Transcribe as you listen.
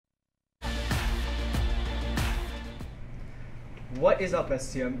What is up,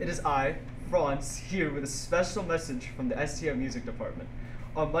 STM? It is I, Franz, here with a special message from the STM Music Department.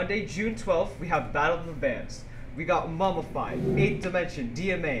 On Monday, June 12th, we have Battle of the Bands. We got Mummified, 8th Dimension,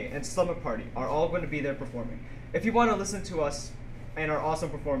 DMA, and Slumber Party are all going to be there performing. If you want to listen to us and our awesome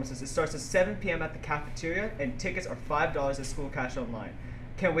performances, it starts at 7 p.m. at the cafeteria, and tickets are $5 at School Cash Online.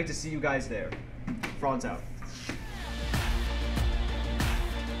 Can't wait to see you guys there. Franz out.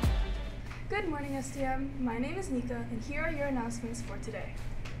 Good morning, STM. My name is Nika, and here are your announcements for today.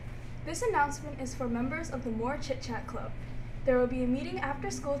 This announcement is for members of the CMOR Chit Chat Club. There will be a meeting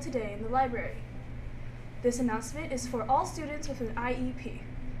after school today in the library. This announcement is for all students with an IEP.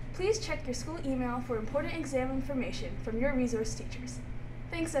 Please check your school email for important exam information from your resource teachers.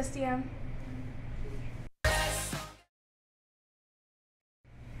 Thanks, STM.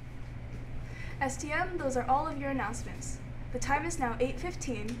 STM, those are all of your announcements. The time is now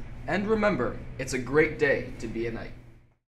 8:15. And remember, it's a great day to be a knight.